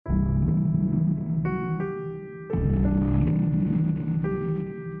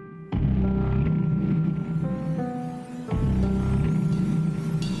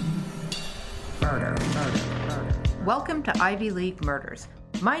Welcome to Ivy League Murders.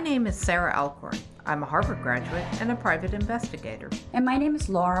 My name is Sarah Alcorn. I'm a Harvard graduate and a private investigator. And my name is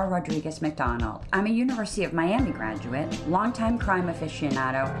Laura Rodriguez McDonald. I'm a University of Miami graduate, longtime crime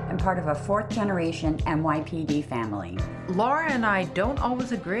aficionado, and part of a fourth-generation NYPD family. Laura and I don't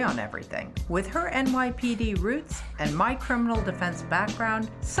always agree on everything. With her NYPD roots and my criminal defense background,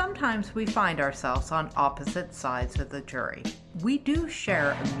 sometimes we find ourselves on opposite sides of the jury. We do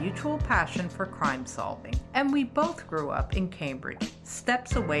share a mutual passion for crime solving, and we both grew up in Cambridge,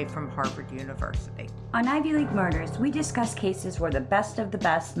 steps away from Harvard University. On Ivy League Murders, we discuss cases where the best of the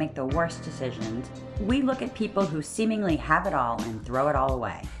best make the worst decisions. We look at people who seemingly have it all and throw it all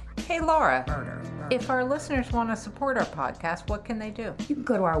away. Hey Laura, if our listeners want to support our podcast, what can they do? You can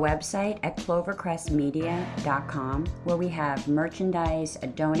go to our website at clovercrestmedia.com, where we have merchandise, a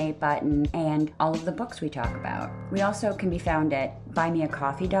donate button, and all of the books we talk about. We also can be found at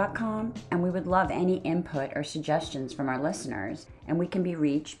buymeacoffee.com, and we would love any input or suggestions from our listeners, and we can be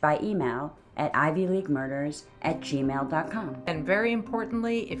reached by email at ivyleaguemurders@gmail.com. And very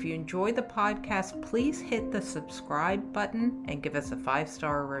importantly, if you enjoy the podcast, please hit the subscribe button and give us a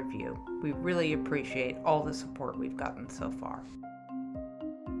 5-star review. We really appreciate all the support we've gotten so far.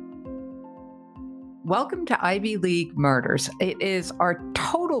 Welcome to Ivy League Murders. It is our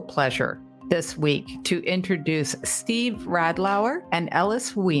total pleasure this week to introduce Steve Radlauer and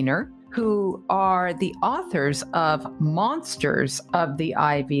Ellis Weiner, who are the authors of Monsters of the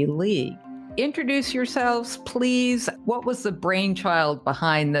Ivy League. Introduce yourselves, please. What was the brainchild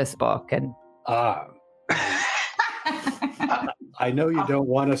behind this book? And I know you don't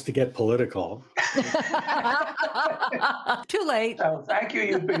want us to get political. Too late. So thank you.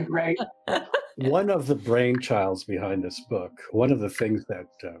 You've been great. One of the brainchilds behind this book, one of the things that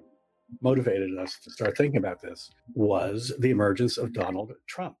motivated us to start thinking about this was the emergence of Donald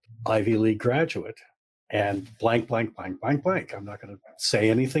Trump, Ivy League graduate, and blank, blank, blank, blank, blank. I'm not going to say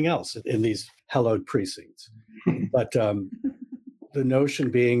anything else in these hallowed precincts. But the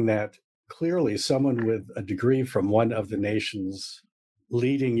notion being that clearly someone with a degree from one of the nation's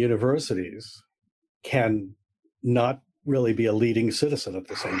leading universities can not really be a leading citizen at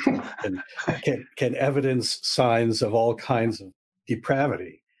the same time, and can evidence signs of all kinds of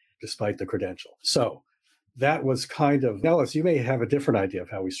depravity despite the credential. So that was kind of, Ellis, you may have a different idea of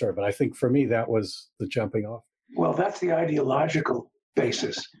how we started, but I think for me, that was the jumping off. Well, that's the ideological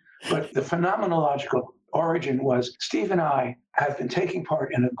basis. But the phenomenological origin was Steve and I have been taking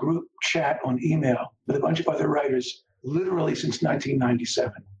part in a group chat on email with a bunch of other writers literally since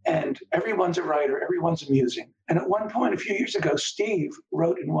 1997. And everyone's a writer, everyone's amusing. And at one point, a few years ago, Steve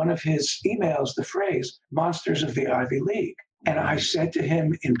wrote in one of his emails the phrase, Monsters of the Ivy League. And I said to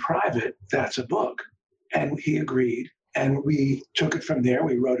him in private, that's a book. And he agreed. And we took it from there.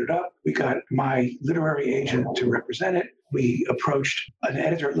 We wrote it up. We got my literary agent to represent it. We approached an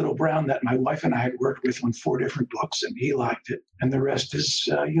editor, Little Brown, that my wife and I had worked with on 4 different books, and he liked it. And the rest is,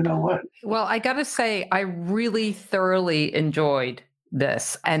 you know what? Well, I got to say, I really thoroughly enjoyed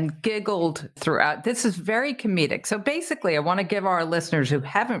this and giggled throughout. This is very comedic. So basically, I want to give our listeners who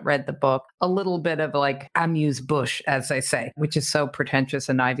haven't read the book a little bit of like amuse-bouche, as I say, which is so pretentious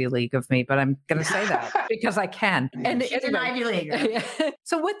and Ivy League of me, but I'm going to say that because I can. And it's an Ivy League.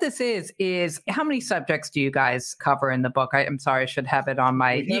 So what this is how many subjects do you guys cover in the book? I'm sorry, I should have it on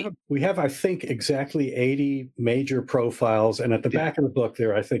my... We have, I think, exactly 80 major profiles. And at the back of the book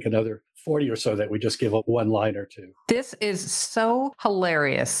there, I think another 40 or so that we just give a one-liner to. This is so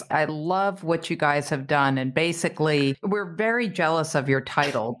hilarious. I love what you guys have done. And basically, we're very jealous of your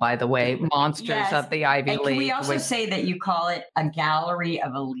title, by the way, Monsters of the Ivy League. Can we also say that you call it a gallery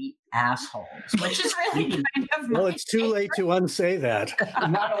of elite assholes, which is really kind of... Well, it's too late to unsay that.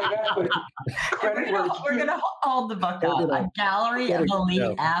 Not only that, but credit where it's due. We're going to hold the book up. A gallery of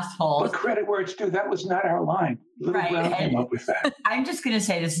elite assholes. But credit where it's due. That was not our line. Little Brown came up with that. I'm just going to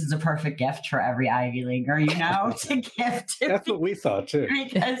say this is a perfect gift for every Ivy Leaguer, to give to That's what we thought, too.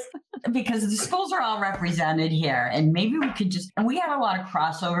 Because the schools are all represented here. And maybe we could and we had a lot of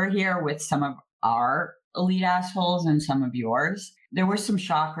crossover here with some of our elite assholes and some of yours. There were some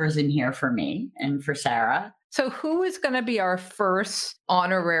shockers in here for me and for Sarah. So who is going to be our first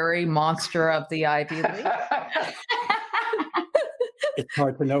honorary monster of the Ivy League? It's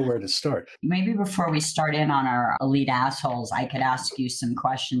hard to know where to start. Maybe before we start in on our elite assholes, I could ask you some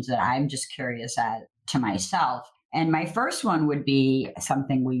questions that I'm just curious to myself. And my first one would be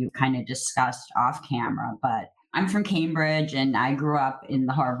something we kind of discussed off camera, but I'm from Cambridge and I grew up in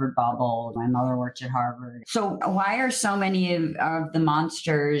the Harvard bubble. My mother worked at Harvard. So why are so many of the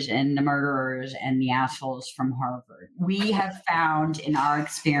monsters and the murderers and the assholes from Harvard? We have found in our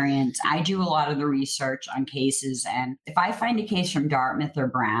experience, I do a lot of the research on cases, and if I find a case from Dartmouth or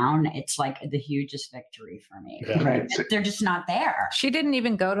Brown, it's like the hugest victory for me. Yeah. Right. They're just not there. She didn't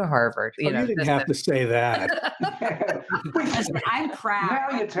even go to Harvard. You didn't have to say that. I'm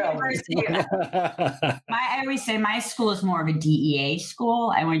proud. Now you tell me. I always say my school is more of a DEA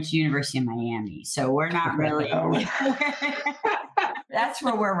school. I went to University of Miami, so we're not really. That's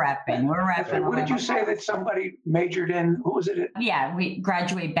where we're repping. We're repping. What did you say that somebody majored in? Who was it? Yeah, we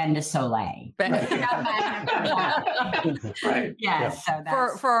graduate Ben de Soleil. Right. Yeah, so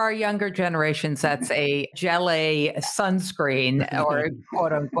that's... For our younger generations, that's a gelée sunscreen, or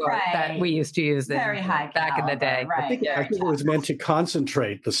quote unquote, that we used to use very high back in the day. Right. I think it was meant to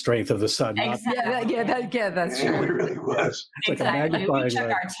concentrate the strength of the sun. Exactly. That's true. It really was. It's Exactly. We took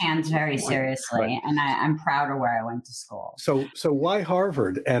our tans very seriously, and I'm proud of where I went to school. So why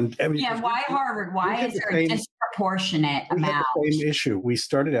Harvard? And I mean, why Harvard? Why is there a disproportionate amount? The same issue. We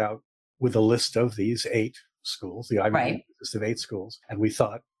started out with a list of these 8 schools, the Ivy League list of 8 schools, and we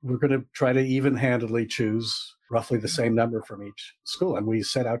thought we're going to try to even-handedly choose roughly the same number from each school, and we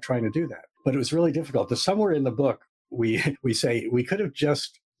set out trying to do that. But it was really difficult. Somewhere in the book, we say we could have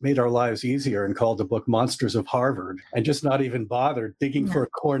just made our lives easier and called the book Monsters of Harvard and just not even bothered digging for a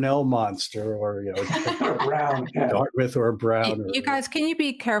Cornell monster or, or Brown, Dartmouth or Brown. You guys, can you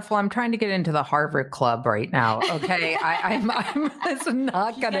be careful? I'm trying to get into the Harvard Club right now. Okay. I'm it's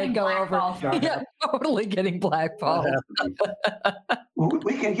not going to go over. Yeah, totally getting blackballed.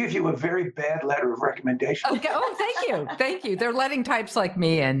 We can give you a very bad letter of recommendation. Okay. Oh, thank you. Thank you. They're letting types like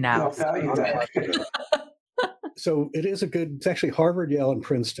me in now. They'll value that. So it's actually Harvard, Yale, and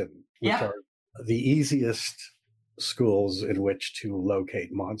Princeton, which are the easiest schools in which to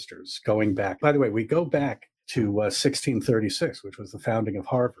locate monsters. Going back, by the way, we go back to 1636, which was the founding of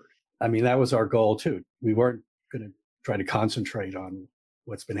Harvard. I mean, that was our goal too. We weren't going to try to concentrate on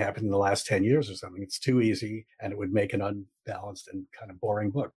what's been happening in the last 10 years or something. It's too easy, and it would make an unbalanced and kind of boring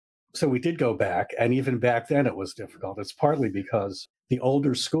book. So we did go back, and even back then it was difficult. It's partly because the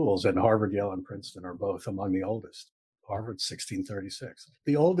older schools, and Harvard, Yale, and Princeton are both among the oldest. Harvard's 1636.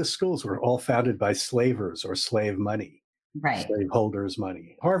 The oldest schools were all founded by slavers or slave money. Right. Slaveholders'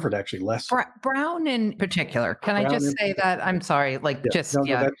 money. Harvard actually less. Brown in particular. Can I just say that? I'm sorry. That's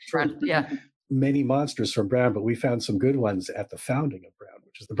true. Many monsters from Brown, but we found some good ones at the founding of Brown,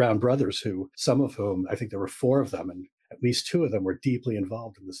 which is the Brown brothers, some of whom, I think there were 4 of them, and at least 2 of them were deeply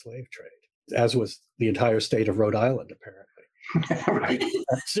involved in the slave trade, as was the entire state of Rhode Island, apparently. Right.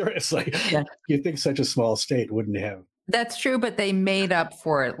 Seriously. Yeah. You'd think such a small state wouldn't have. That's true, but they made up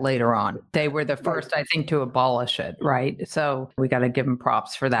for it later on. They were the first, I think, to abolish it, right? So we got to give them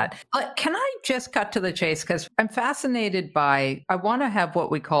props for that. But can I just cut to the chase? Because I'm fascinated I want to have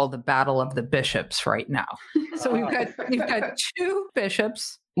what we call the Battle of the Bishops right now. So we've got 2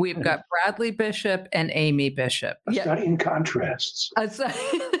 bishops. We've got Bradley Bishop and Amy Bishop. Studying contrasts.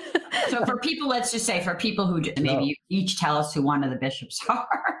 So for people, let's just say for people who maybe you each tell us who one of the bishops are.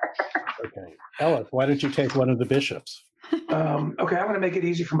 Okay. Ellis, why don't you take one of the bishops? Okay, I'm going to make it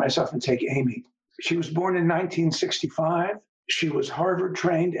easy for myself and take Amy. She was born in 1965. She was Harvard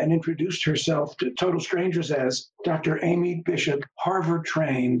trained and introduced herself to total strangers as Dr. Amy Bishop, Harvard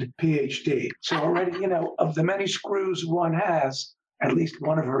trained PhD. So already, of the many screws one has, at least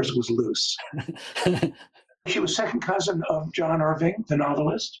one of hers was loose. She was second cousin of John Irving, the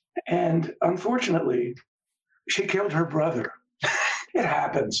novelist. And unfortunately, she killed her brother. It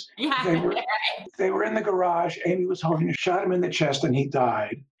happens. Yeah. They were in the garage. Amy was holding him, shot him in the chest, and he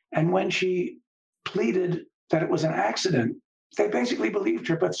died. And when she pleaded that it was an accident, they basically believed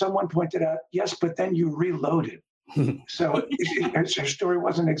her. But someone pointed out, yes, but then you reloaded. So her story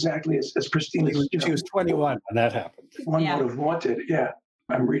wasn't exactly as pristine as she was 21 when that happened. One would have wanted,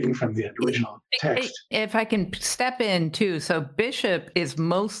 I'm reading from the original text. If I can step in too. So Bishop is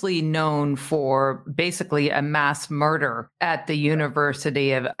mostly known for basically a mass murder at the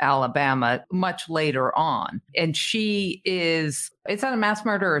University of Alabama much later on. And is that a mass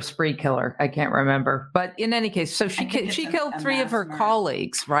murder or a spree killer? I can't remember. But in any case, so she killed 3 of her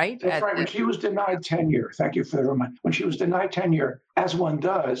colleagues, right? That's right. When she was denied tenure, thank you for the reminder. When she was denied tenure, as one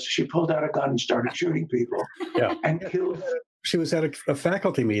does, she pulled out a gun and started shooting people and killed. She was at a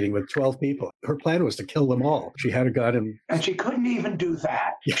faculty meeting with 12 people. Her plan was to kill them all. She had a gun and she couldn't even do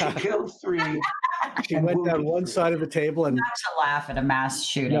that. Yeah. She killed 3. She went down one side of the table and... Not to laugh at a mass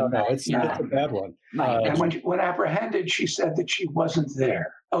shooting. No, it's a bad one. And when apprehended, she said that she wasn't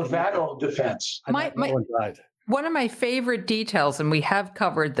there. Oh, that old defense. No one died. One of my favorite details, and we have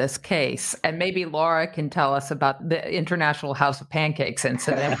covered this case, and maybe Laura can tell us about the International House of Pancakes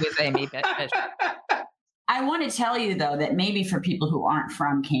incident with Amy Bishop. I want to tell you, though, that maybe for people who aren't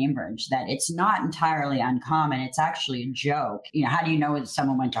from Cambridge, that it's not entirely uncommon. It's actually a joke. How do you know that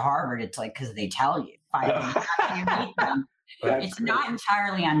someone went to Harvard? It's like, because they tell you. After you meet them. It's not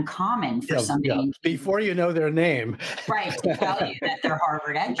entirely uncommon for somebody before you know their name, right, to tell you that they're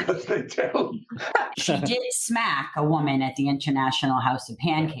Harvard educated. She did smack a woman at the International House of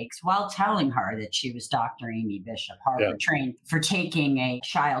Pancakes while telling her that she was Dr. Amy Bishop, Harvard trained, for taking a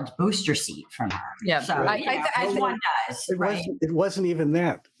child's booster seat from her. Yeah, so one does. It wasn't even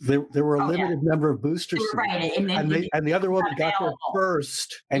that. There were a limited number of booster seats, right, and the other woman got there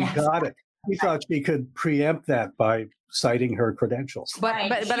first and got it. She thought she could preempt that by citing her credentials. But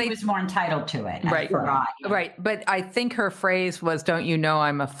she was more entitled to it. Right. But I think her phrase was, "Don't you know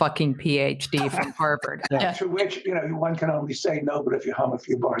I'm a fucking PhD from Harvard?" To which, one can only say no, but if you hum a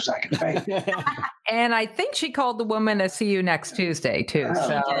few bars, I can pay. And I think she called the woman a "see you next Tuesday" too. She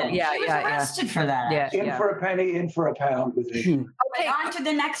was arrested for that. In for a penny, in for a pound with it. Okay, on to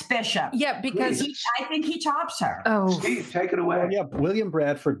the next bishop. Yeah, because I think he tops her. Oh, Steve, take it away. William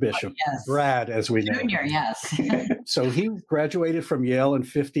Bradford Bishop, Brad, as we know. Junior, yes. So he graduated from Yale in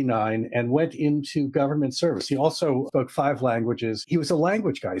 1959 and went into government service. He also spoke 5 languages. He was a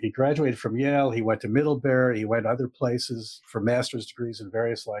language guy. He graduated from Yale. He went to Middlebury. He went other places for master's degrees in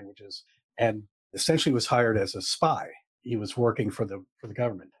various languages, and essentially was hired as a spy. He was working for the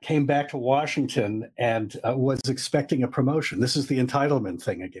government. Came back to Washington and was expecting a promotion. This is the entitlement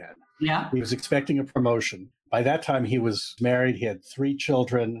thing again. Yeah. He was expecting a promotion. By that time, he was married. He had 3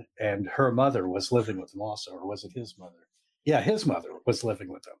 children, and her mother was living with him also, or was it his mother? Yeah, his mother was living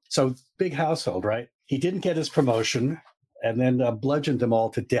with him. So big household, right? He didn't get his promotion and then bludgeoned them all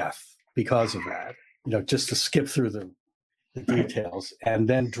to death because of that, just to skip through the details, and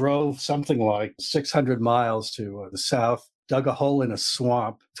then drove something like 600 miles to the south, dug a hole in a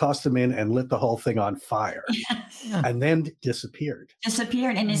swamp, tossed them in, and lit the whole thing on fire. Yes. And then disappeared.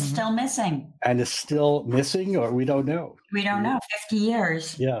 And is still missing. And is still missing, or we don't know. We don't know. 50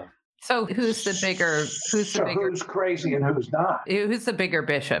 years. Yeah. So who's crazy and who's not? Who's the bigger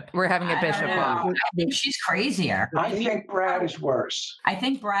bishop? We're having a bishop on. I think she's crazier. I think Brad is worse. I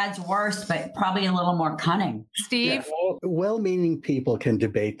think Brad's worse, but probably a little more cunning. Steve? Yeah, well-meaning people can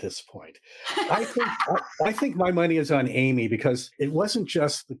debate this point. I think my money is on Amy, because it wasn't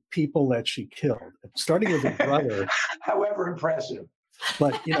just the people that she killed, starting with her brother. However impressive.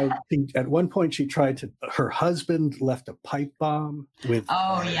 But, at one point her husband left a pipe bomb with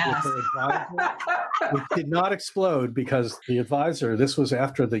her advisor, which did not explode because the advisor, this was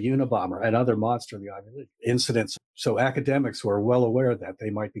after the Unabomber, another monster in the Ivy League incidents. So academics were well aware that they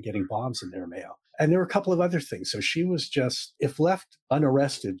might be getting bombs in their mail. And there were a couple of other things. So she was just, if left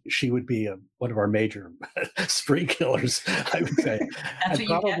unarrested, she would be one of our major spree killers, I would say. That's what you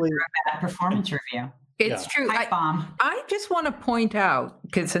get for a bad performance review. It's true. I just want to point out,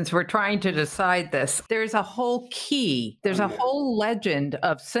 because since we're trying to decide this, there's a whole whole legend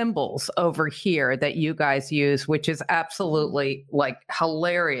of symbols over here that you guys use, which is absolutely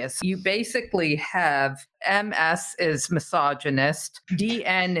hilarious. You basically have MS is misogynist,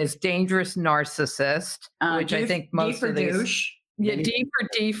 DN is dangerous narcissist, which I think most of these. Douche. Yeah,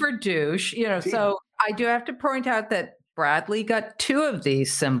 D for douche. So I do have to point out that Bradley got 2 of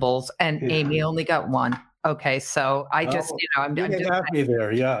these symbols and Amy only got 1. Okay, so I just, I'm just happy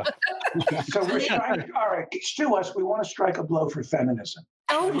there, yeah. So we're trying. All right, to us, we want to strike a blow for feminism.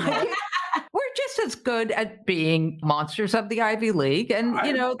 Oh, we're just as good at being monsters of the Ivy League, and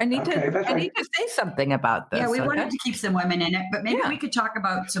I need to say something about this. Yeah, we wanted to keep some women in it, but maybe we could talk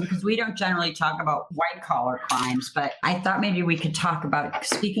about some, because we don't generally talk about white collar crimes. But I thought maybe we could talk about,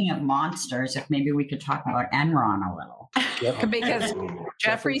 speaking of monsters, if maybe we could talk about Enron a little. Because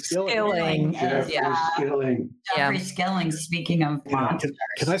Jeffrey Skilling. Jeffrey Skilling, speaking of monsters.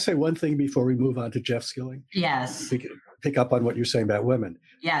 Can I say one thing before we move on to Jeff Skilling? Yes. Pick up on what you're saying about women.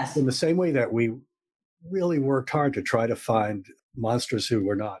 Yes. In the same way that we really worked hard to try to find monsters who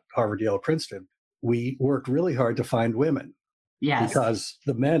were not Harvard, Yale, Princeton, we worked really hard to find women. Yes. Because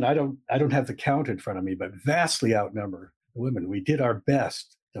the men, I don't have the count in front of me, but vastly outnumber the women. We did our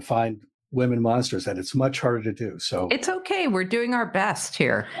best to find women monsters, and it's much harder to do. So it's okay. We're doing our best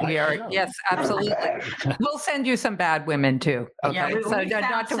here. We are. Yes, absolutely. We'll send you some bad women too. Okay. Yeah,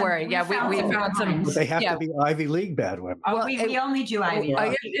 not to worry. Yeah, we found some. But they have to be Ivy League bad women. Oh, we only do Ivy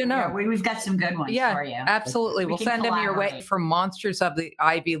League. We've got some good ones for you. Absolutely. We'll send them your way for Monsters of the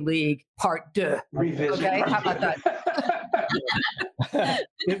Ivy League Part 2. Revisit. Okay, how about that?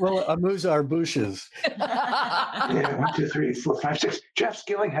 It will amuse our bouches. Yeah, 1, 2, 3, 4, 5, 6. Jeff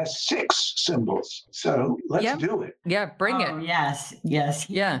Skilling has 6 symbols. So let's do it. Yeah, bring Oh, it. yes.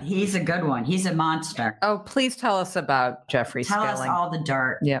 Yeah. He's a good one. He's a monster. Oh, please tell us about Jeffrey Tell Skilling. us all the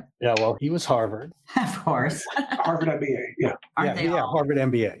dirt. Yeah. Yeah, well, he was Harvard. Of course. Harvard MBA, yeah. Aren't they all? Harvard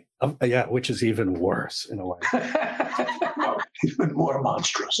MBA. Yeah, which is even worse in a way. No, even more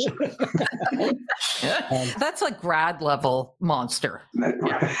monstrous. That's like grad level monster.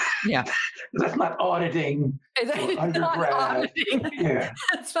 Yeah. That's not auditing It's undergrad. not auditing. Yeah.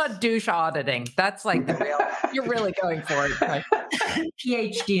 It's not douche auditing. That's like the real, you're really going for it. Right?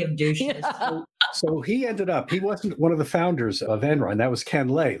 PhD of douches. Yeah. So he wasn't one of the founders of Enron. That was Ken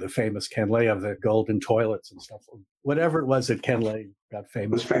Lay, the famous Ken Lay of the golden toilets and stuff. Whatever it was that Ken Lay got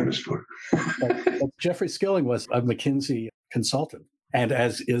famous Was famous for. but Jeffrey Skilling was a McKinsey consultant. And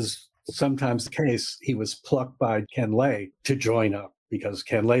as is sometimes the case, he was plucked by Ken Lay to join up because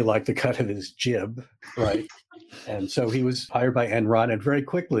Ken Lay liked the cut of his jib, right? And so he was hired by Enron. And very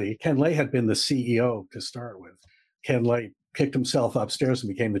quickly, Ken Lay had been the CEO to start with. Ken Lay kicked himself upstairs and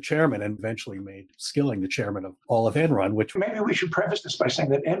became the chairman and eventually made Skilling the chairman of all of Enron, which Maybe we should preface this by saying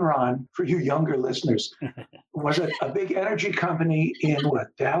that Enron, for you younger listeners, was a big energy company in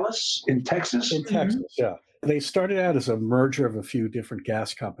Dallas, in Texas? in Texas, yeah. They started out as a merger of a few different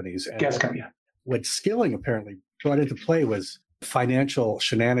gas companies. And Gas company. what Skilling apparently brought into play was financial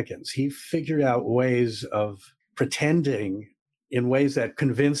shenanigans. He figured out ways of pretending in ways that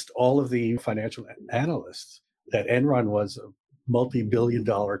convinced all of the financial analysts that Enron was a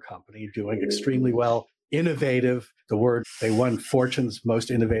multi-billion-dollar company doing extremely well, innovative. They won Fortune's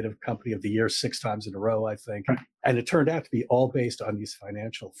most innovative company of the year 6 times in a row, I think. And it turned out to be all based on these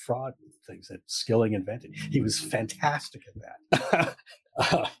financial fraud things that Skilling invented. He was fantastic at that.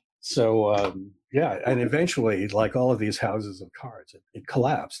 And eventually, like all of these houses of cards, it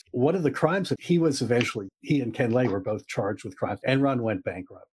collapsed. One of the crimes that he and Ken Lay were both charged with crimes. Enron went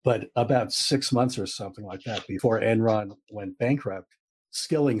bankrupt. But about 6 months or something like that before Enron went bankrupt,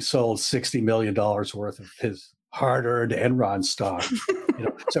 Skilling sold $60 million worth of his hard-earned Enron stock.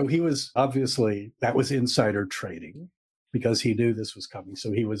 So he was that was insider trading because he knew this was coming.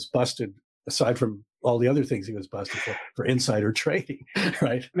 So he was busted, aside from all the other things he was busted for insider trading,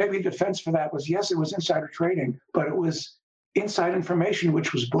 right? Maybe defense for that was, yes, it was insider trading, but it was inside information,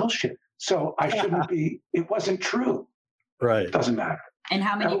 which was bullshit. So I shouldn't be, it wasn't true. Right. It doesn't matter. And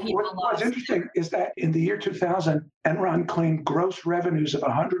how many people lost? What's interesting is that in the year 2000, Enron claimed gross revenues of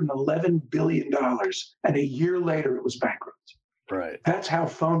 $111 billion, and a year later it was bankrupt. Right. That's how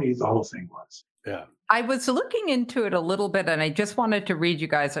phony the whole thing was. Yeah. I was looking into it a little bit, and I just wanted to read you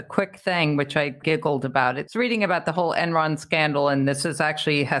guys a quick thing, which I giggled about. It's reading about the whole Enron scandal, and this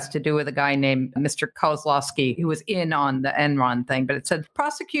has to do with a guy named Mr. Kozlowski, who was in on the Enron thing. But it said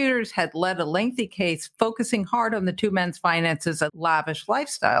prosecutors had led a lengthy case focusing hard on the two men's finances and lavish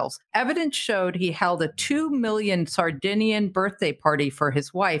lifestyles. Evidence showed he held a $2 million Sardinian birthday party for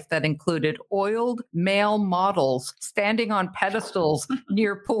his wife that included oiled male models standing on pedestals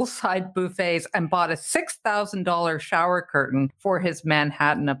near poolside buffets and bought a $6,000 shower curtain for his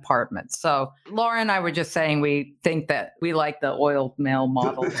Manhattan apartment. So Laura and I were just saying we think that we like the oiled male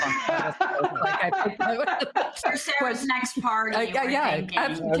models. For Sarah's next party.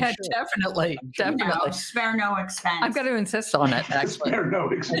 Definitely. Spare no expense. I'm going to insist on it, actually. Spare no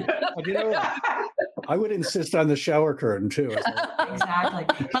expense. I would insist on the shower curtain, too. Exactly.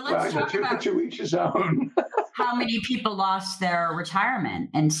 But let's talk about to each his own. how many people lost their retirement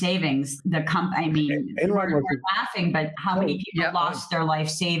and savings. We're laughing, but how many people lost their life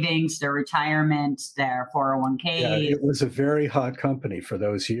savings, their retirement, their 401ks? Yeah, it was a very hot company for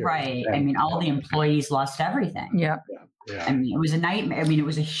those years. Right. All the employees lost everything. Yeah. Yeah. It was a nightmare. It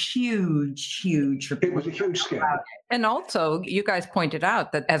was a huge report. It was a huge scandal. And also, you guys pointed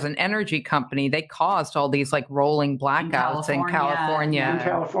out that as an energy company, they caused all these like rolling blackouts in California.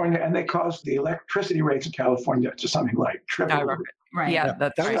 And they caused the electricity rates in California to something like triple. Right. Yeah,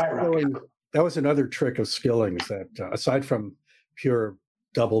 that's right. That was another trick of Skilling's that aside from pure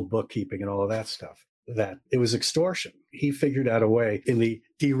double bookkeeping and all of that stuff, that it was extortion. He figured out a way in the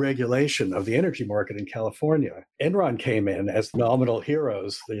deregulation of the energy market in California. Enron came in as nominal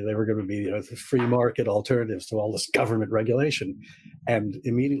heroes. They were going to be the free market alternatives to all this government regulation, and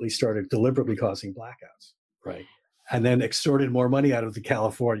immediately started deliberately causing blackouts, right? And then extorted more money out of the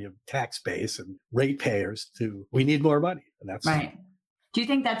California tax base and ratepayers we need more money. And that's right. Do you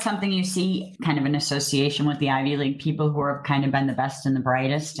think that's something you see kind of an association with the Ivy League people who have kind of been the best and the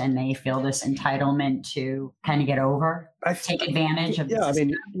brightest, and they feel this entitlement to kind of get over, take advantage of I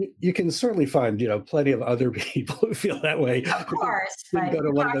mean, you can certainly find, plenty of other people who feel that way. Of course. Didn't go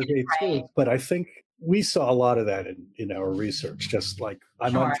to one of those 8 schools, but I think we saw a lot of that in our research, just like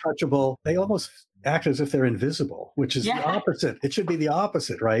I'm untouchable. They almost act as if they're invisible, which is the opposite. It should be the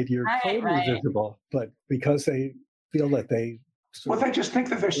opposite, right? You're totally visible, but because they feel that they just think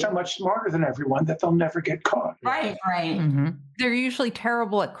that they're so much smarter than everyone that they'll never get caught. Right. Mm-hmm. They're usually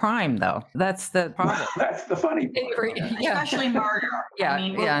terrible at crime, though. That's the problem. That's the funny part. Especially murder. I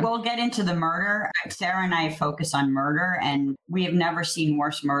mean, we'll get into the murder. Sarah and I focus on murder, and we have never seen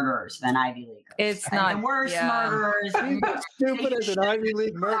worse murderers than Ivy Leaguers. It's not the worst murderers. Stupid as an Ivy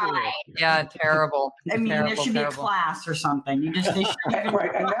League murderer. Yeah, terrible. I mean, there should be a class or something.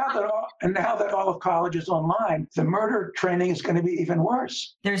 Right. And now that all of college is online, the murder training is going to be even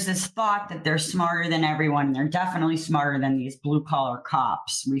worse. There's this thought that they're smarter than everyone. They're definitely smarter than these blue collar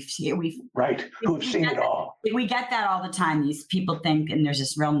cops. Who've seen it all. We get that all the time. These people think, and there's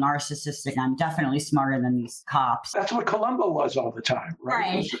this real narcissistic, I'm definitely smarter than these cops. That's what Columbo was all the time,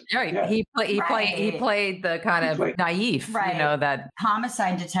 right? He played the kind of naive, that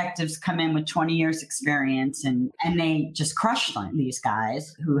homicide detectives come in with 20 years experience and they just crush these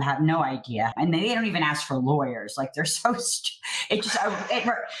guys who have no idea. And they don't even ask for lawyers. Like they're so,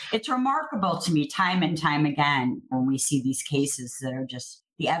 it's remarkable to me time and time again when we see these cases that are just,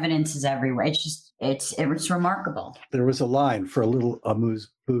 the evidence is everywhere. It's remarkable. There was a line for a little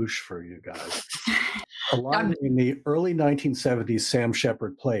amuse-bouche for you guys. A line in the early 1970s Sam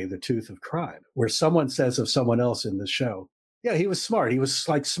Shepard play, The Tooth of Crime, where someone says of someone else in the show, yeah, he was smart. He was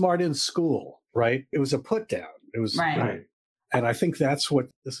like smart in school, right? It was a put down. It was right. And I think that's what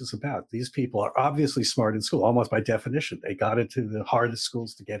this is about. These people are obviously smart in school, almost by definition. They got into the hardest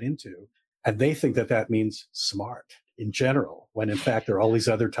schools to get into, and they think that means smart in general, when in fact there are all these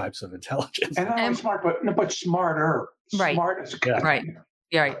other types of intelligence. And not only smart, but smarter. Right. Smart is right.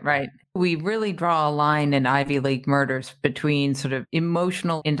 Right. We really draw a line in Ivy League murders between sort of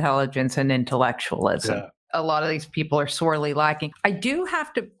emotional intelligence and intellectualism. Yeah. A lot of these people are sorely lacking. I do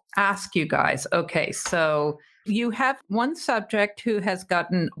have to ask you guys, okay, so you have one subject who has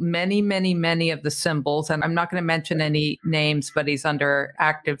gotten many, many, many of the symbols, and I'm not going to mention any names, but he's under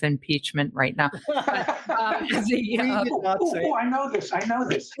active impeachment right now. But, I know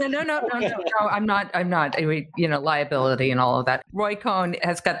this. No, I'm not. Liability and all of that. Roy Cohn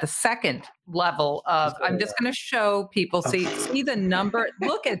has got the second level of, I'm just going to show people, see the number.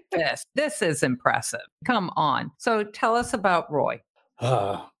 Look at this. This is impressive. Come on. So tell us about Roy.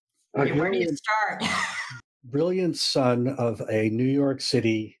 Where do you start? Brilliant son of a New York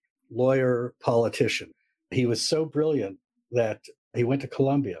City lawyer politician. He was so brilliant that he went to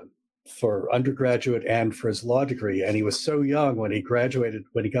Columbia for undergraduate and for his law degree. And he was so young when he graduated,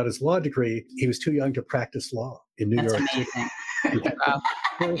 when he got his law degree, he was too young to practice law in New York City.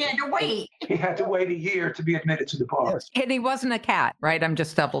 He had to wait. He had to wait a year to be admitted to the bar. Yes. And he wasn't a cat, right? I'm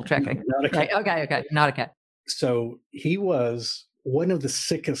just double checking. Not a cat. Okay. Not a cat. So he was one of the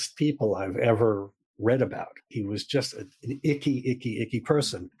sickest people I've ever read about. He was just an icky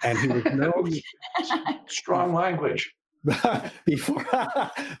person. And he was known... Strong language.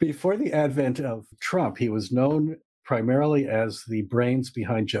 Before the advent of Trump, he was known primarily as the brains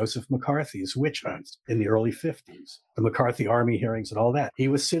behind Joseph McCarthy's witch hunts in the early 50s, the McCarthy Army hearings and all that. He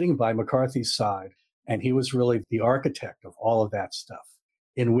was sitting by McCarthy's side, and he was really the architect of all of that stuff,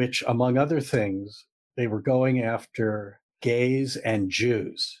 in which, among other things, they were going after gays and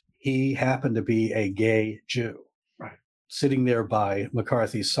Jews. He happened to be a gay Jew, right, sitting there by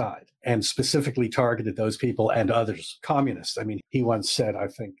McCarthy's side, and specifically targeted those people and others, communists. I mean, he once said, I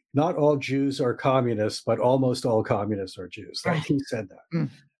think, not all Jews are communists, but almost all communists are Jews. Like he said that,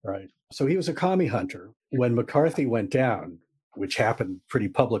 right? So he was a commie hunter. When McCarthy went down, which happened pretty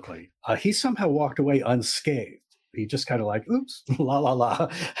publicly, he somehow walked away unscathed. He just kind of like, oops, la, la, la.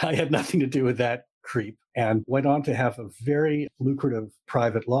 I had nothing to do with that creep, and went on to have a very lucrative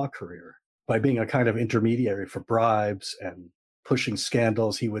private law career by being a kind of intermediary for bribes and pushing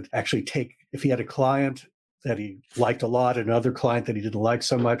scandals. He would actually take, if he had a client that he liked a lot, another client that he didn't like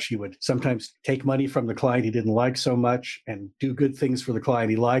so much, he would sometimes take money from the client he didn't like so much and do good things for the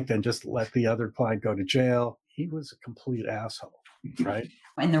client he liked and just let the other client go to jail. He was a complete asshole, right?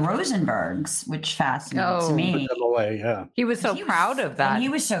 And the Rosenbergs, which fascinates me. Away, yeah. He was so proud of that. And he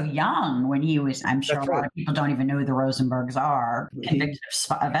was so young when he was, I'm sure a lot of people don't even know who the Rosenbergs are, convicted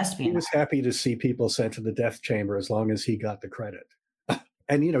of espionage. He was happy to see people sent to the death chamber as long as he got the credit.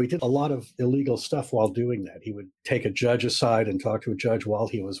 And, he did a lot of illegal stuff while doing that. He would take a judge aside and talk to a judge while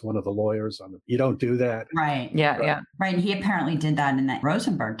he was one of the lawyers you don't do that. Right. Yeah. Right. And he apparently did that in that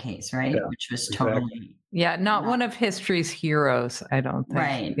Rosenberg case, right? Yeah, Which was exactly. totally. Yeah. Not one of history's heroes, I don't think.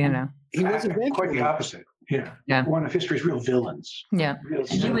 Right. He was quite the opposite. Yeah. One of history's real villains. Yeah.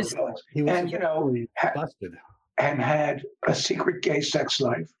 He was busted. And had a secret gay sex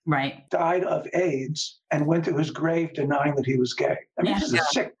life. Right. Died of AIDS and went to his grave denying that he was gay. I mean, this is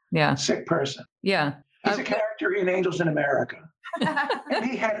a sick person. Yeah. He's a character in Angels in America. And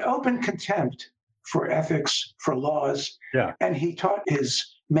he had open contempt for ethics, for laws. Yeah. And he taught his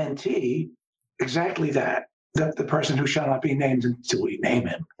mentee exactly that the person who shall not be named until we name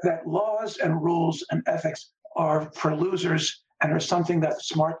him, that laws and rules and ethics are for losers and are something that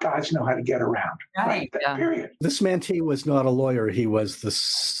smart guys know how to get around. Right. Period. This mentee was not a lawyer. He was the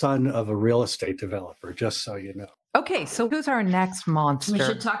son of a real estate developer, just so you know. Okay, so who's our next monster? We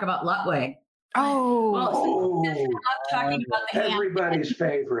should talk about Ludwig. Oh. Well, I love talking about the everybody's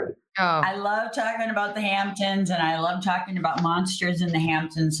favorite. I love talking about the Hamptons, and I love talking about monsters in the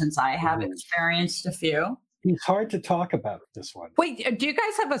Hamptons since I have experienced a few. It's hard to talk about this one. Wait, do you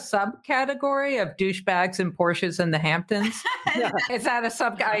guys have a subcategory of douchebags and Porsches in the Hamptons? Is that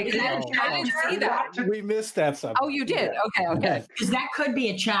a I didn't see that. We missed that subject. Oh, you did? Okay. Because that could be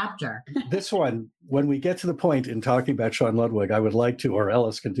a chapter. This one, when we get to the point in talking about Sean Ludwig, I would like to, or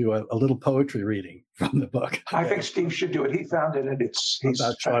Ellis can do a little poetry reading from the book. I think Steve should do it. He found it, and he's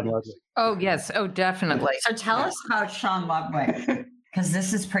about Sean Ludwig. Oh, yes. Oh, definitely. So tell us about Sean Ludwig. Because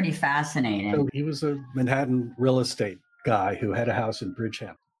this is pretty fascinating. So he was a Manhattan real estate guy who had a house in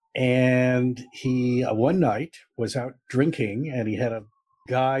Bridgehampton. And he, one night, was out drinking, and he had a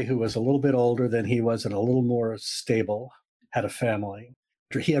guy who was a little bit older than he was and a little more stable, had a family.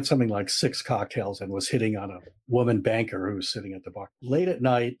 He had something like 6 cocktails and was hitting on a woman banker who was sitting at the bar. Late at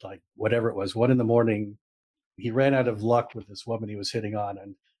night, like whatever it was, 1 a.m, he ran out of luck with this woman he was hitting on.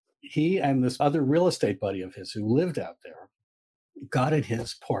 And he and this other real estate buddy of his who lived out there got in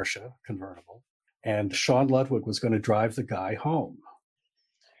his Porsche convertible, and Sean Ludwig was going to drive the guy home,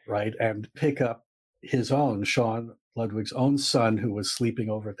 right, and pick up Sean Ludwig's own son, who was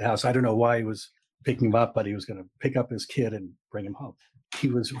sleeping over at the house. I don't know why he was picking him up, but he was going to pick up his kid and bring him home. He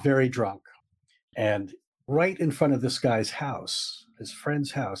was very drunk, and right in front of this guy's house, his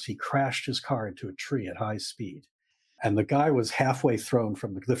friend's house, he crashed his car into a tree at high speed, and the friend was halfway thrown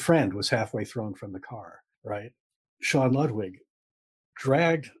from the car, right? Sean Ludwig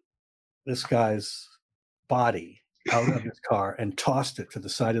dragged this guy's body out of his car and tossed it to the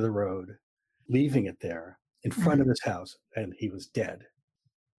side of the road, leaving it there in front of his house. And he was dead,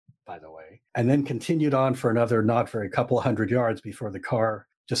 by the way. And then continued on for another couple 100 yards before the car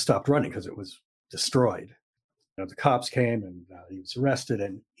just stopped running because it was destroyed. The cops came and he was arrested,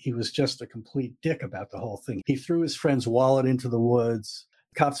 and he was just a complete dick about the whole thing. He threw his friend's wallet into the woods.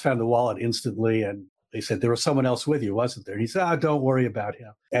 The cops found the wallet instantly, and they said, there was someone else with you, wasn't there? And he said, don't worry about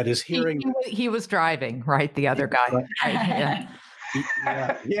him. At his hearing... He was driving, right? The other guy.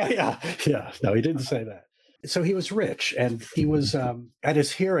 Right? Yeah. No, he didn't say that. So he was rich, and he was, at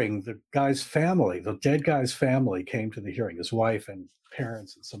his hearing, the dead guy's family came to the hearing, his wife and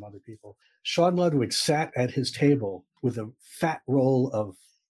parents and some other people. Sean Ludwig sat at his table with a fat roll of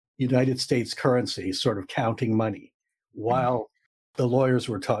United States currency, sort of counting money, while the lawyers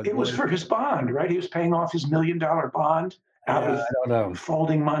were talking. It was for his bond, right? He was paying off his $1 million bond out of I don't know.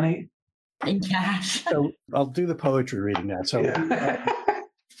 Folding money. In cash. So I'll do the poetry reading now. So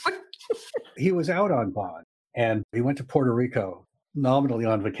he was out on bond, and he went to Puerto Rico, nominally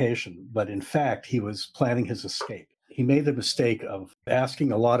on vacation, but in fact, he was planning his escape. He made the mistake of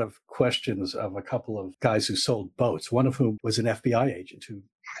asking a lot of questions of a couple of guys who sold boats, one of whom was an FBI agent who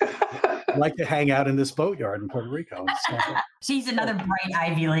liked to hang out in this boatyard in Puerto Rico. She's another bright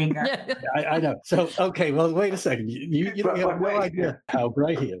Ivy Leaguer. I know. So, okay, well, wait a second. You have no idea how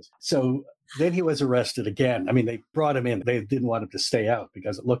bright he is. So then he was arrested again. I mean, they brought him in. They didn't want him to stay out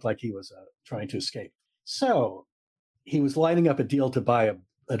because it looked like he was trying to escape. So he was lining up a deal to buy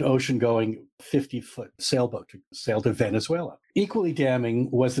an ocean-going 50-foot sailboat to sail to Venezuela. Equally damning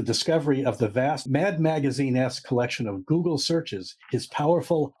was the discovery of the vast Mad Magazine-esque collection of Google searches his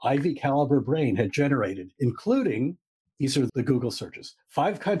powerful Ivy-caliber brain had generated, including, these are the Google searches,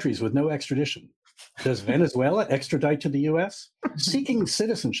 5 countries with no extradition. Does Venezuela extradite to the U.S.? Seeking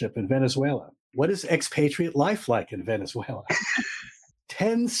citizenship in Venezuela. What is expatriate life like in Venezuela?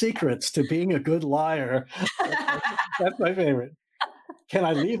 10 secrets to being a good liar. That's my favorite. Can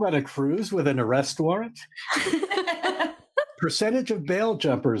I leave on a cruise with an arrest warrant? Percentage of bail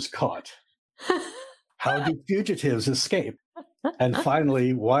jumpers caught. How do fugitives escape? And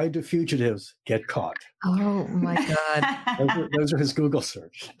finally, why do fugitives get caught? Oh my God. Those are his Google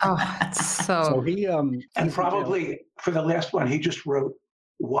search. Oh, it's So so. he And probably for the last one, he just wrote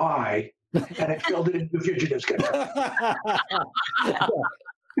why, and it filled it into fugitives.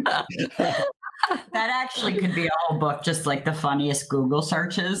 That actually could be a whole book, just like the funniest Google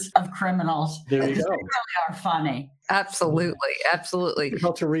searches of criminals. There you go. They really are funny. Absolutely. Absolutely.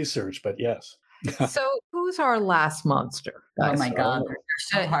 Difficult to research, but yes. So who's our last monster? Oh my So- God, they're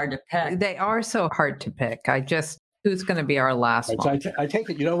so hard to pick. They are so hard to pick. Who's going to be our last Right, so one? I take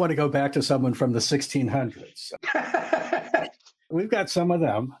it you don't want to go back to someone from the 1600s. We've got some of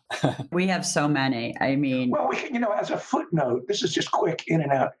them. We have so many. I mean, Well, as a footnote, this is just quick in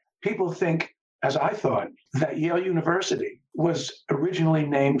and out. People think, as I thought, that Yale University was originally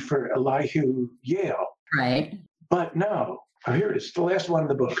named for Elihu Yale. right. But no. Oh, here it is, the last one in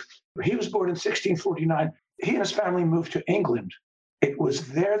the book. He was born in 1649. He and his family moved to England. It was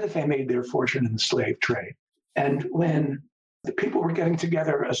there that they made their fortune in the slave trade. And when the people were getting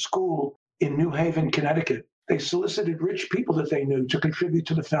together a school in New Haven, Connecticut, they solicited rich people that they knew to contribute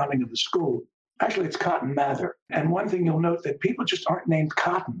to the founding of the school. Actually, it's Cotton Mather. And one thing you'll note that people just aren't named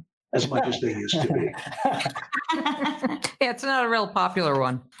Cotton as much as they used to be. Yeah, it's not a real popular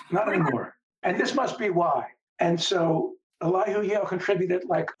one. Not anymore. And this must be why. And so Elihu Yale contributed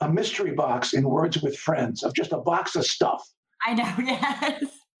like a mystery box in Words with Friends of just a box of stuff. I know, yes.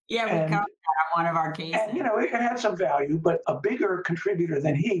 Yeah, we And- covered that on one of our cases. And, it had some value, but a bigger contributor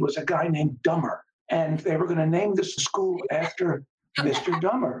than he was a guy named Dummer. And they were going to name this school after Mr.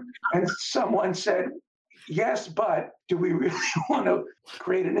 Dummer. And someone said, yes, but do we really want to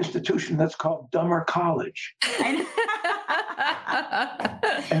create an institution that's called Dummer College?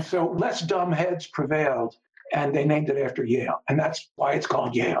 And so less dumb heads prevailed, and they named it after Yale. And that's why it's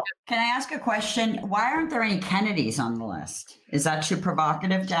called Yale. Can I ask a question? Why aren't there any Kennedys on the list? Is that too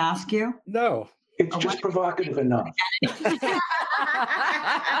provocative to ask you? No. It's just provocative enough.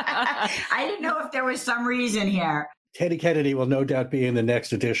 I didn't know if there was some reason here. Teddy Kennedy will no doubt be in the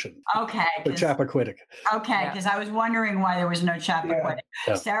next edition. Okay. For Chappaquiddick. Okay, because I was wondering why there was no Chappaquiddick.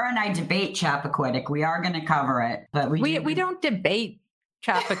 Yeah. Sarah and I debate Chappaquiddick. We are going to cover it, but We don't debate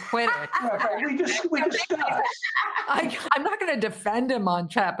Chappaquiddick. We discussed. I'm not going to defend him on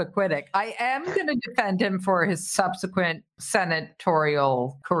Chappaquiddick. I am going to defend him for his subsequent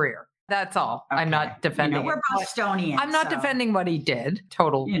senatorial career. That's all. Okay. I'm not defending. we're him. Bostonians. I'm not so- defending what he did.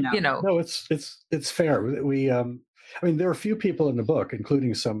 Total. No, it's fair. There are a few people in the book,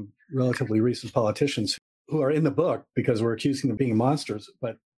 including some relatively recent politicians who are in the book because we're accusing them of being monsters,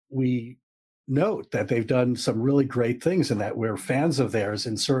 but we note that they've done some really great things and that we're fans of theirs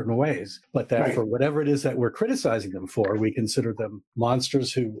in certain ways, but that Right. for whatever it is that we're criticizing them for, we consider them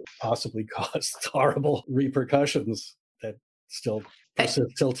monsters who possibly caused horrible repercussions that still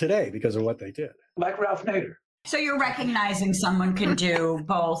persist till today because of what they did. Like Ralph Nader. So you're recognizing someone can do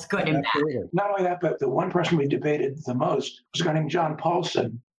both good and bad. Absolutely. Not only that, but the one person we debated the most was a guy named John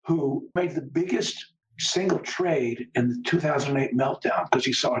Paulson, who made the biggest single trade in the 2008 meltdown because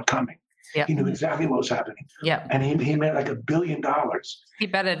he saw it coming. Yeah. He knew exactly what was happening. Yeah. And he made like $1 billion. He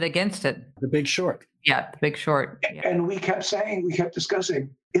betted against it. The Big Short. Yeah. The Big Short. Yeah. And we kept discussing,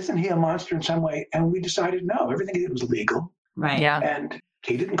 isn't he a monster in some way? And we decided, no, everything he did was legal. Right. Yeah. And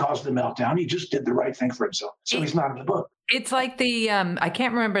he didn't cause the meltdown. He just did the right thing for himself. So he's not in the book. It's like the, I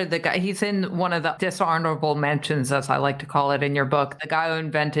can't remember the guy, he's in one of the dishonorable mentions, as I like to call it in your book. The guy who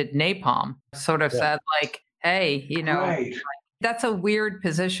invented napalm sort of said like, hey, Right. that's a weird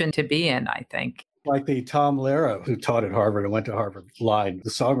position to be in, I think. Like the Tom Lehrer, who taught at Harvard and went to Harvard line, the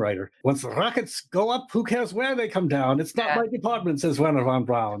songwriter. Once the rockets go up, who cares where they come down? It's not my department, says Werner von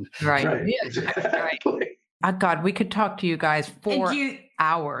Braun. Right. Right. Yeah. Exactly. God, we could talk to you guys for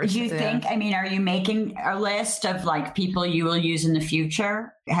hours. Do you think, are you making a list of like people you will use in the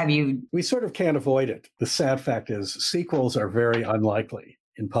future? Have you? We sort of can't avoid it. The sad fact is sequels are very unlikely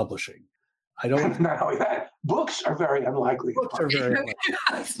in publishing. I don't. Not only that, books are very unlikely. Books are very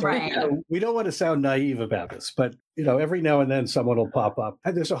unlikely. So, Right. we don't want to sound naive about this, but every now and then someone will pop up.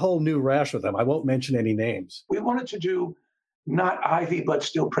 And there's a whole new rash of them. I won't mention any names. We wanted to do not Ivy, but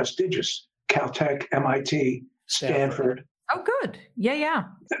still prestigious. Caltech, MIT, Stanford. Oh, good. Yeah, yeah.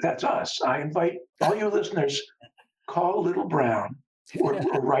 That's us. I invite all your listeners, call Little Brown or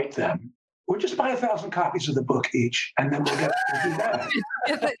write them. Or just buy 1,000 copies of the book each, and then we'll do that.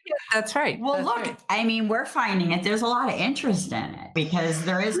 That's right. Well, That's look, right. we're finding it. There's a lot of interest in it because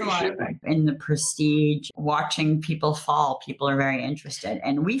there is Free a lot shipping. in the prestige. Watching people fall, people are very interested,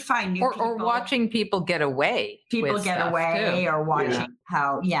 and we find new people. Or watching people get away. people with get stuff, away, too. or watching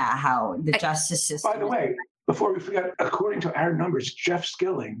how the justice system. By the way, before we forget, according to our numbers, Jeff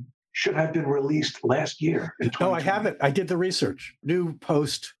Skilling should have been released last year. No, I haven't. I did the research, new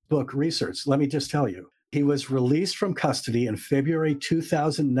post-book research. Let me just tell you. He was released from custody in February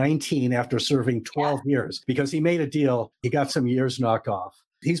 2019 after serving 12 years because he made a deal. He got some years knocked off.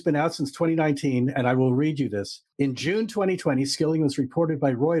 He's been out since 2019, and I will read you this. In June 2020, Skilling was reported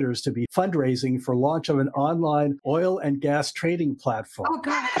by Reuters to be fundraising for launch of an online oil and gas trading platform. Oh,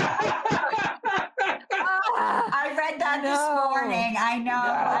 God. I read that this morning. I know.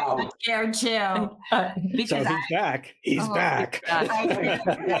 I was scared too. So he's back. He's back. I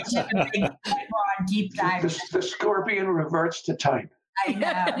think that's a big deep dive. The scorpion reverts to type. I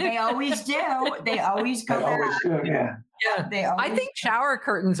know. They always do. They always go back. Always do, yeah. Yeah, I think shower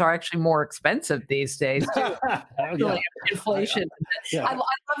curtains are actually more expensive these days too. Inflation. Yeah. I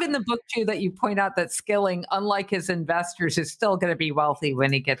love in the book too that you point out that Skilling, unlike his investors, is still going to be wealthy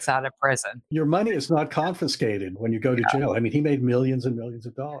when he gets out of prison. Your money is not confiscated when you go to jail. I mean, he made millions and millions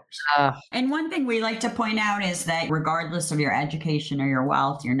of dollars. And one thing we like to point out is that regardless of your education or your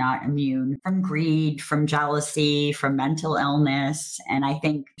wealth, you're not immune from greed, from jealousy, from mental illness. And I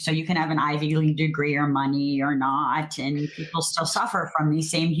think so you can have an Ivy League degree or money or not, and people still suffer from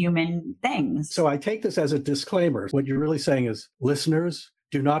these same human things. So I take this as a disclaimer. What you're really saying is, listeners,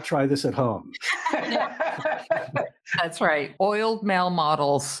 do not try this at home. That's right. Oiled male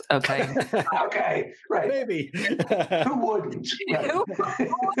models. Okay. Okay, right. Maybe. Who wouldn't? Right.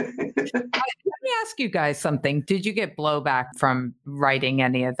 Let me ask you guys something. Did you get blowback from writing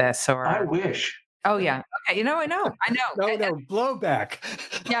any of this? Or I wish. Oh, yeah. Okay. I know. No, blowback.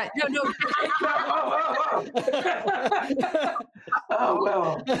 Yeah. No. Oh,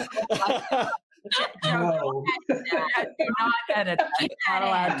 well. No. Do not edit. You're not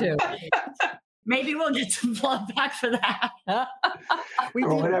allowed to. Maybe we'll get some blowback for that.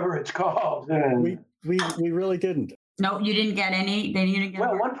 Or whatever it's called. We really didn't. No, you didn't get any. They didn't get.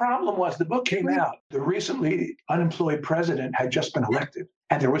 Well, one problem was the book came out. The recently unemployed president had just been elected.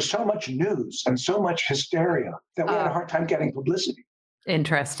 And there was so much news and so much hysteria that we had a hard time getting publicity.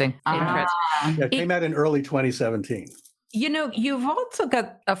 Interesting. Yeah, it came out in early 2017. You know, you've also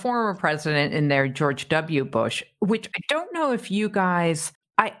got a former president in there, George W. Bush, which I don't know if you guys,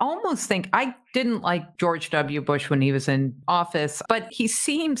 I almost think I didn't like George W. Bush when he was in office, but he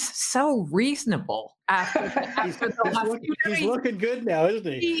seems so reasonable after he's looking good now, isn't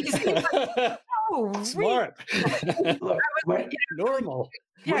he? He's smart. Look, normal.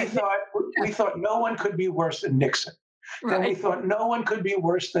 We thought no one could be worse than Nixon. Then we thought no one could be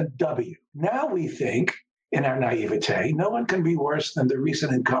worse than W. Now we think, in our naivete, no one can be worse than the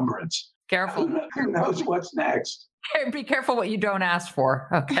recent encumbrance. Careful. Who knows what's next? Be careful what you don't ask for,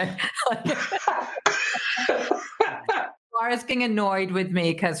 okay? Laura's getting annoyed with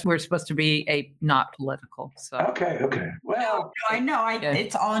me because we're supposed to be not political. So Okay. Well, I know.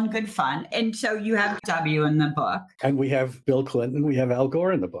 It's all in good fun. And so you have W in the book. And we have Bill Clinton. We have Al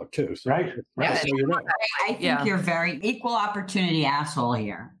Gore in the book, too. So, right. So you know. I think you're very equal opportunity asshole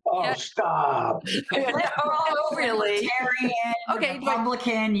here. Oh, stop. No, really. Okay,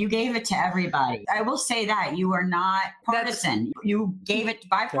 Republican, you gave it to everybody. I will say that. You are not partisan. You gave it to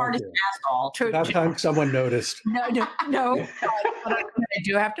bipartisan asshole. That time someone noticed. No. But I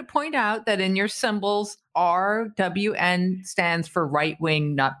do have to point out that in your symbols, RWN stands for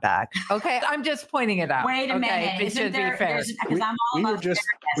right-wing nutbag. Okay, I'm just pointing it out. Wait a minute. It should be fair. We were just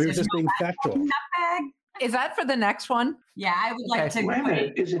being factual. Nutbag? Is that for the next one? Yeah, I would like to. Wait a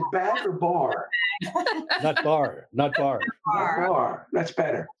minute. Is it bag or bar? Not bar. Not bar. That's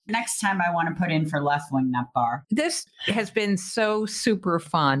better. Next time I want to put in for left wing, not bar. This has been so super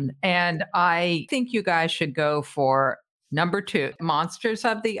fun. And I think you guys should go for number 2, Monsters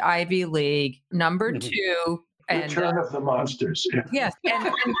of the Ivy League. Number 2. Return of the Monsters. Yeah. Yes.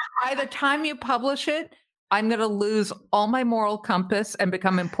 And by the time you publish it, I'm going to lose all my moral compass and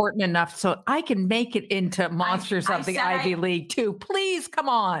become important enough so I can make it into Monsters of the Ivy League too. Please, come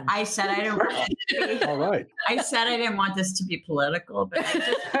on. I said I don't want it to be. All right. I said I didn't want this to be political, but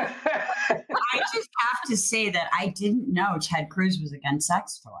I just have to say that I didn't know Ted Cruz was against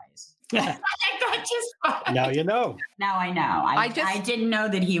sex toys. Now you know. Now I know. I didn't know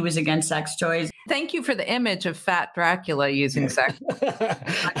that he was against sex toys. Thank you for the image of fat Dracula using sex.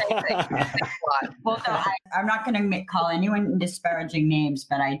 Well, no, I'm not going to call anyone disparaging names,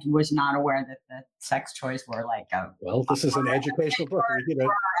 but I was not aware that the sex toys were like a. Well, this is an educational book. We did a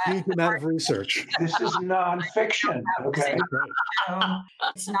huge amount of research. This is nonfiction. Okay.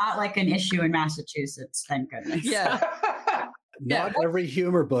 It's not like an issue in Massachusetts. Thank goodness. Yeah. Not every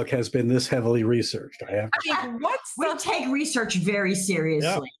humor book has been this heavily researched. I have to say. We take research very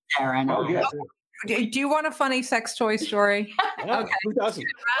seriously, Sarah. Oh, yes. Do you want a funny sex toy story? Yeah, who doesn't?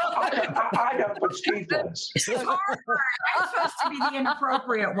 I don't, but Steve does. I'm supposed to be the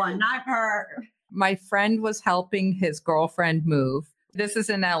inappropriate one, not her. My friend was helping his girlfriend move. This is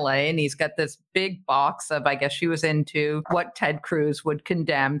in LA, and he's got this big box of, I guess she was into what Ted Cruz would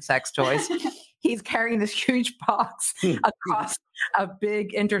condemn sex toys. He's carrying this huge box across a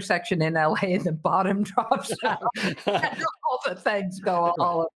big intersection in LA, and the bottom drops out. And all the things go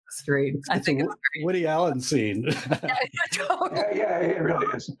all over the street. I think it's great. Woody Allen scene. Yeah, it really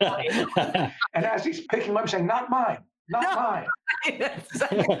is. And as he's picking him up, saying, "Not mine, not mine." Yeah,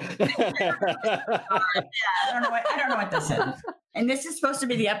 I don't know what this is. And this is supposed to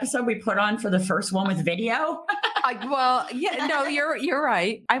be the episode we put on for the first one with video. You're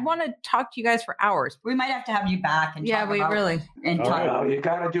right. I want to talk to you guys for hours. We might have to have you back and talk about really. And All talk. right. Well, you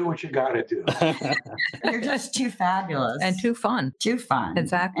got to do what you got to do. You're just too fabulous And too fun. too fun.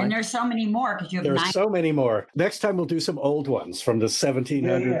 Exactly. And there's so many more because you have There's 9. so many more. Next time we'll do some old ones from the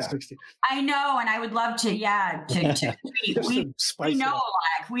 1700s, Yeah. 60s. I know, and I would love to. Yeah, Just we to spice know it a up.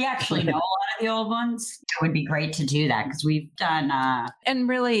 lot. We actually know a lot of the old ones. It would be great to do that because we've done. And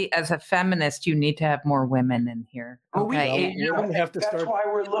really, as a feminist, you need to have more women in here. Well, we- Okay. We're going to have to That's start. why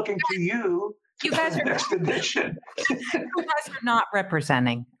we're looking to you. You guys for the are next edition. you guys are not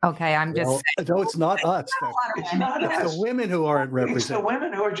representing. Okay, I'm just Well, no, it's not us. a lot of It's women. not It's us. the women who aren't It's the represented.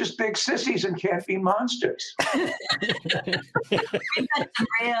 women who are just big sissies and can't be monsters. We've got some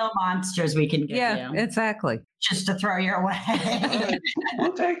real monsters we can give you exactly. just to throw your way.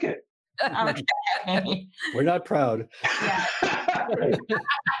 We'll take it. Okay. We're not proud. Yeah.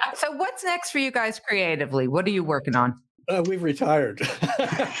 So what's next for you guys creatively? What are you working on? We've retired.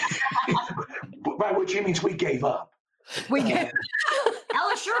 By which he means we gave up. We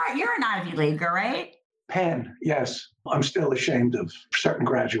Ellis, you're an Ivy Leaguer, right? Penn, yes. I'm still ashamed of certain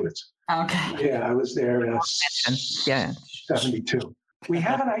graduates. Okay. Yeah, I was there in Yeah. 72. We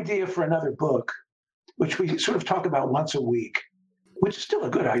have an idea for another book, which we sort of talk about once a week, which is still a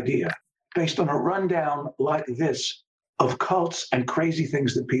good idea, based on a rundown like this of cults and crazy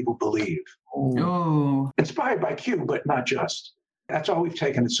things that people believe. Ooh. Inspired by Q, but not just. That's all we've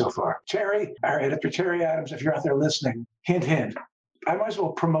taken it so far. Terry, our editor, Terry Adams, if you're out there listening, hint, hint. I might as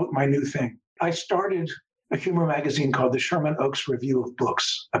well promote my new thing. I started a humor magazine called the Sherman Oaks Review of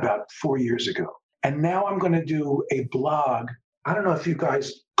Books about 4 years ago. And now I'm going to do a blog. I don't know if you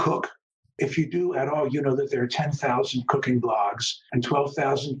guys cook. If you do at all, you know that there are 10,000 cooking blogs and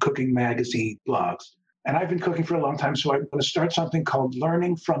 12,000 cooking magazine blogs. And I've been cooking for a long time, so I'm going to start something called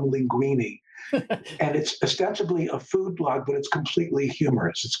Learning from Linguini. And it's ostensibly a food blog, but it's completely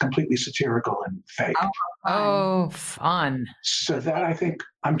humorous. It's completely satirical and fake. Oh, fun. So that I think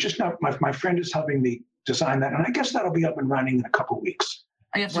I'm just not, my friend is helping me design that. And I guess that'll be up and running in a couple of weeks.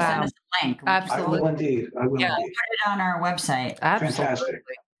 You have to Wow. send us a link. Absolutely. I will indeed. I will Yeah. indeed. Put it on our website. Absolutely. Fantastic.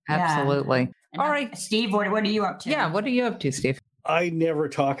 Yeah. Absolutely. And All right. Steve, what are you up to? Yeah. What are you up to, Steve? I never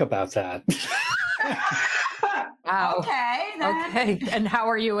talk about that. Wow. Okay. Then. Okay. And how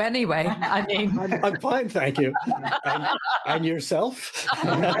are you anyway? I mean, I'm fine, thank you. And yourself?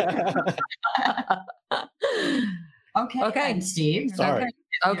 Okay. Okay. Then, Steve. Sorry.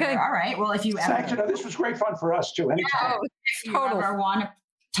 okay. All right. Well, if you Thanks. ever, This was great fun for us too. Anytime. if you total. ever want to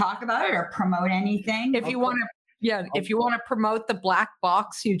talk about it or promote anything, If you want to, if you want to promote the black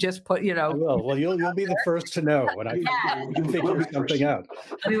box, you just put, I will. Well, you'll be the first to know when I Yeah. You will figure be first. something out.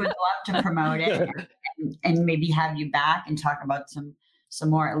 we would love to promote it and maybe have you back and talk about some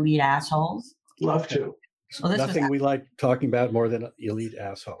more elite assholes. Love to. Well, this Nothing we like talking about more than elite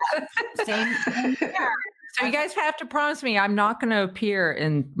assholes. was same here. So you guys have to promise me I'm not going to appear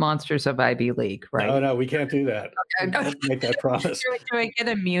in Monsters of Ivy League, right? Oh, no, we can't do that. We Okay. can't make that promise. Do I get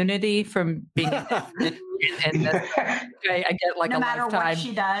immunity from being in this? I get like No a matter what lifetime,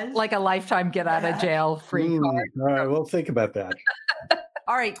 she does. like a lifetime get out of jail free card. All right, we'll think about that.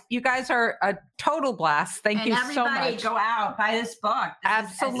 All right, you guys are a total blast. Thank and you so everybody much. go out, buy this book. This is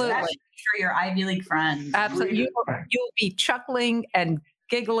Absolutely. especially for your Ivy League friends. Absolutely, you'll be chuckling and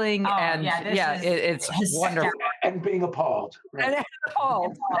giggling, Oh, and yeah, this is it's wonderful. And being appalled. Right. And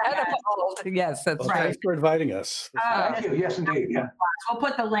appalled. Yes, that's Well, right. thanks for inviting us. Thank you. Yes, indeed. Yeah. We'll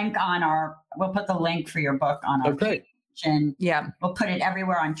put the link for your book on our Okay. page, and Yeah. we'll put it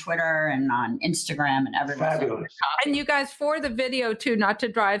everywhere on Twitter and on Instagram and everywhere. Fabulous. And you guys, for the video too, not to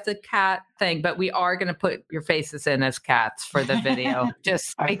drive the cat thing, but we are going to put your faces in as cats for the video,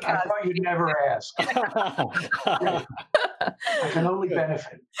 just I because. thought you'd never ask. I can only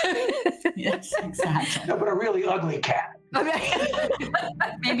benefit. Yes, exactly. No, but a really ugly cat.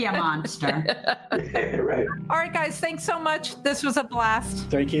 Maybe a monster. Right. All right, guys, thanks so much. This was a blast.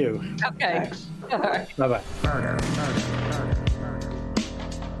 Thank you. Okay. Thanks. Bye-bye. Murder.